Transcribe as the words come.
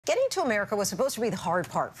Getting to America was supposed to be the hard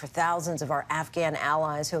part for thousands of our Afghan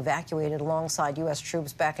allies who evacuated alongside U.S.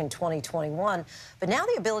 troops back in 2021. But now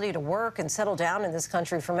the ability to work and settle down in this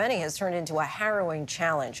country for many has turned into a harrowing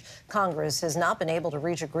challenge. Congress has not been able to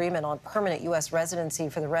reach agreement on permanent U.S. residency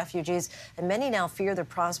for the refugees, and many now fear the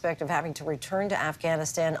prospect of having to return to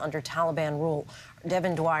Afghanistan under Taliban rule.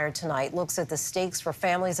 Devin Dwyer tonight looks at the stakes for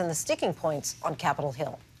families and the sticking points on Capitol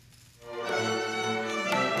Hill.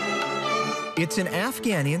 It's an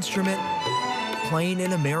Afghan instrument playing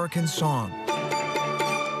an American song.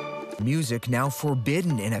 Music now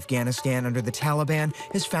forbidden in Afghanistan under the Taliban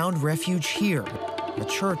has found refuge here, a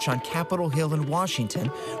church on Capitol Hill in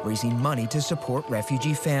Washington, raising money to support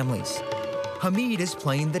refugee families. Hamid is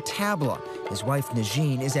playing the tabla. His wife,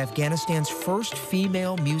 Najeen, is Afghanistan's first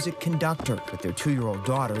female music conductor. With their 2-year-old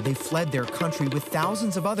daughter, they fled their country with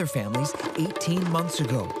thousands of other families 18 months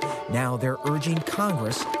ago. Now they're urging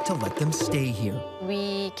Congress to let them stay here.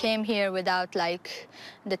 We came here without,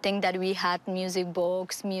 the thing that we had, music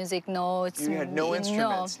books, music notes. You had no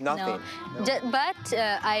instruments, nothing. No. But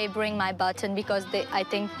I bring my button because I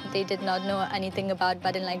think they did not know anything about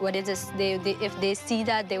button. Like, what is this? If they see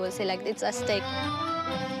that, they will say, it's a stick.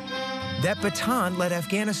 That baton led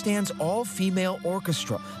Afghanistan's all-female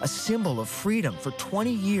orchestra, a symbol of freedom for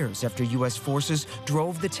 20 years after U.S. forces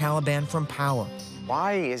drove the Taliban from power.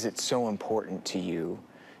 Why is it so important to you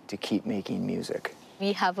to keep making music?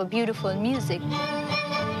 We have a beautiful music.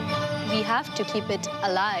 We have to keep it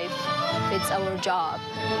alive. It's our job.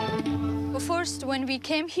 First, when we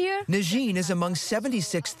came here... Najeen is among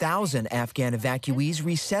 76,000 Afghan evacuees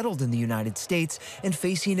resettled in the United States and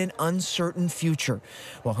facing an uncertain future.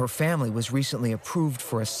 While her family was recently approved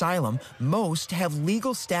for asylum, most have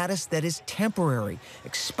legal status that is temporary,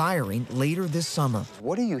 expiring later this summer.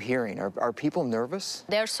 What are you hearing? Are people nervous?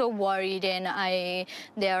 They're so worried, and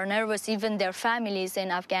they are nervous. Even their families in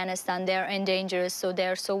Afghanistan, they're in danger, so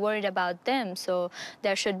they're so worried about them. So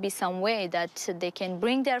there should be some way that they can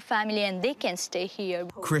bring their family and they can stay here.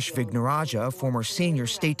 Krish Vignaraja, a former senior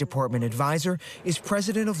State Department advisor, is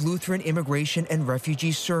president of Lutheran Immigration and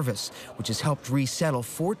Refugee Service, which has helped resettle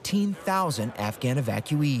 14,000 Afghan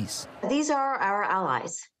evacuees. These are our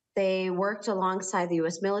allies. They worked alongside the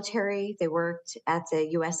U.S. military. They worked at the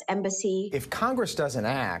U.S. Embassy. If Congress doesn't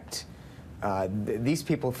act, these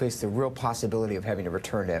people face the real possibility of having to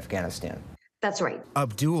return to Afghanistan. That's right.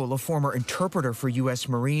 Abdul, a former interpreter for U.S.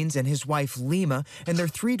 Marines, and his wife, Lima, and their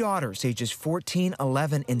 3 daughters, ages 14,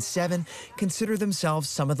 11, and 7, consider themselves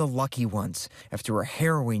some of the lucky ones. After a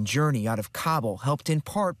harrowing journey out of Kabul, helped in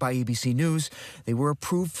part by ABC News, they were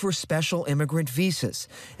approved for special immigrant visas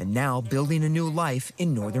and now building a new life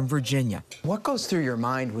in Northern Virginia. What goes through your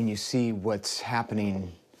mind when you see what's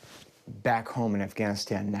happening back home in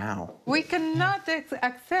Afghanistan now? We cannot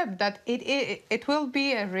accept that it will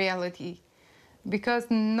be a reality, because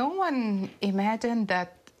no one imagined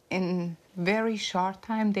that in very short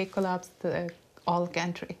time they collapsed the whole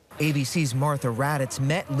country. ABC's Martha Raddatz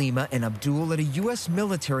met Lima and Abdul at a U.S.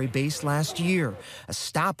 military base last year, a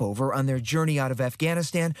stopover on their journey out of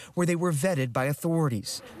Afghanistan where they were vetted by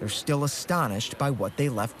authorities. They're still astonished by what they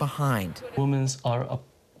left behind. Women are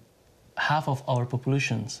half of our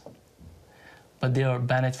populations, but they are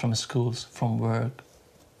banned from schools, from work,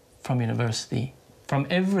 from university, from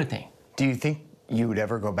everything. Do you think you would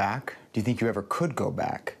ever go back? Do you think you ever could go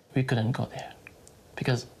back? We couldn't go there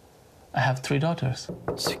because I have 3 daughters.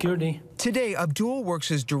 Security. Today, Abdul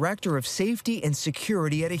works as director of safety and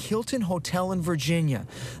security at a Hilton hotel in Virginia.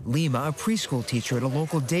 Lima, a preschool teacher at a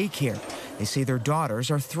local daycare. They say their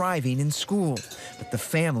daughters are thriving in school, but the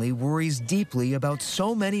family worries deeply about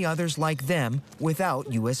so many others like them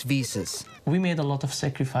without U.S. visas. We made a lot of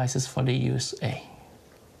sacrifices for the USA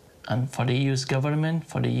and for the U.S. government,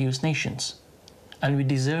 for the U.S. nations. And we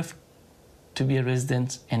deserve to be a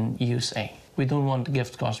resident in USA. We don't want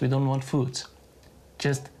gift cards, we don't want foods.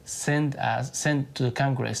 Just send to the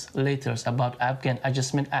Congress letters about Afghan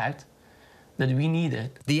Adjustment Act that we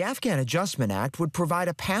needed. The Afghan Adjustment Act would provide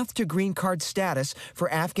a path to green card status for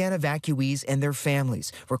Afghan evacuees and their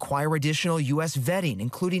families, require additional U.S. vetting,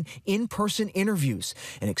 including in-person interviews,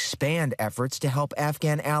 and expand efforts to help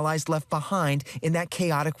Afghan allies left behind in that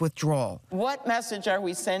chaotic withdrawal. What message are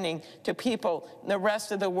we sending to people in the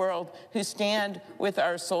rest of the world who stand with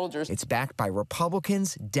our soldiers? It's backed by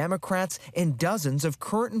Republicans, Democrats, and dozens of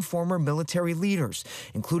current and former military leaders,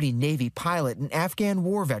 including Navy pilot and Afghan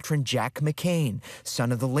war veteran Jack McCain,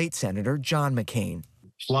 son of the late Senator John McCain.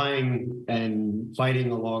 Flying and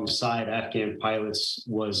fighting alongside Afghan pilots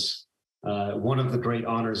was one of the great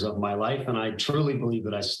honors of my life, and I truly believe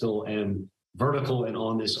that I still am vertical and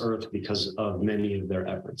on this earth because of many of their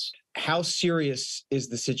efforts. How serious is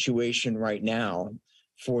the situation right now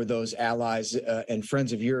for those allies and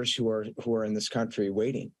friends of yours who are in this country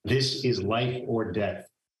waiting? This is life or death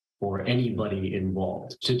for anybody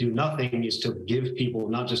involved. To do nothing is to give people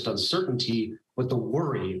not just uncertainty, but the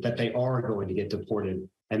worry that they are going to get deported,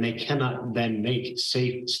 and they cannot then make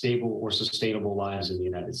safe, stable, or sustainable lives in the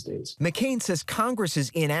United States. McCain says Congress's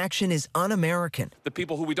inaction is un-American. The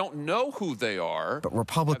people who we don't know who they are. But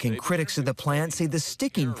Republican critics of the plan say the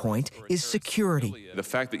sticking point is security. The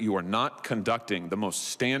fact that you are not conducting the most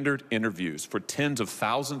standard interviews for tens of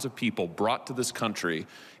thousands of people brought to this country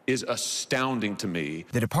is astounding to me.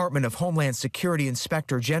 The Department of Homeland Security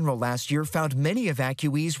Inspector General last year found many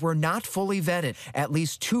evacuees were not fully vetted. At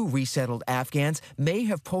least 2 resettled Afghans may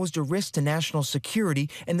have posed a risk to national security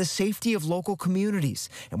and the safety of local communities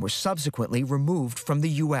and were subsequently removed from the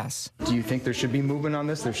U.S. Do you think there should be movement on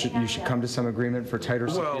this? You should come to some agreement for tighter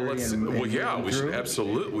security? We should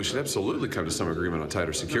absolutely come to some agreement on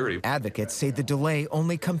tighter security. Advocates say the delay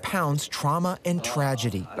only compounds trauma and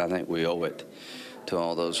tragedy. I think we owe it to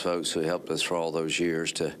all those folks who helped us for all those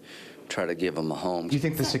years to try to give them a home. Do you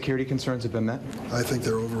think the security concerns have been met? I think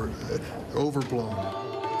they're overblown.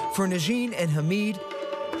 For Najeen and Hamid,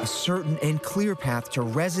 a certain and clear path to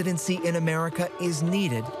residency in America is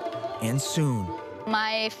needed, and soon.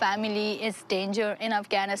 My family is in danger in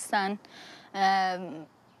Afghanistan.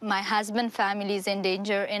 My husband's family is in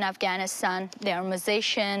danger in Afghanistan. They're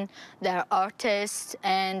musicians, they're artists,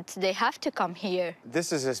 and they have to come here.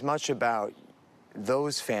 This is as much about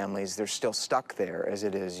those families, they're still stuck there, as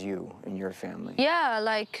it is you and your family. Yeah,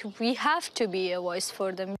 like, we have to be a voice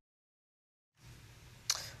for them.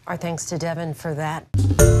 Our thanks to Devin for that.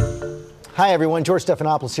 Hi, everyone. George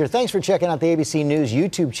Stephanopoulos here. Thanks for checking out the ABC News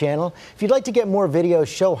YouTube channel. If you'd like to get more videos,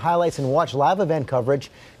 show highlights, and watch live event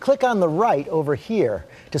coverage, click on the right over here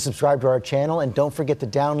to subscribe to our channel. And don't forget to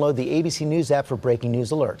download the ABC News app for breaking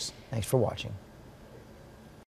news alerts. Thanks for watching.